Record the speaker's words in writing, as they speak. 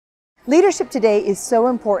Leadership today is so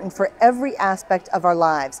important for every aspect of our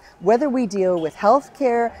lives, whether we deal with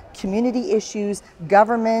healthcare, community issues,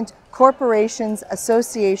 government, corporations,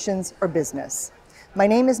 associations, or business. My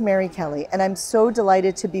name is Mary Kelly, and I'm so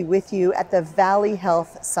delighted to be with you at the Valley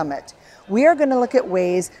Health Summit. We are going to look at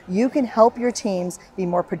ways you can help your teams be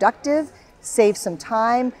more productive, save some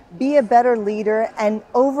time, be a better leader, and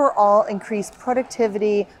overall increase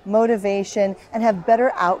productivity, motivation, and have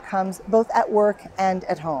better outcomes both at work and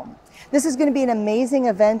at home. This is going to be an amazing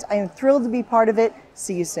event. I am thrilled to be part of it.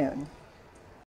 See you soon.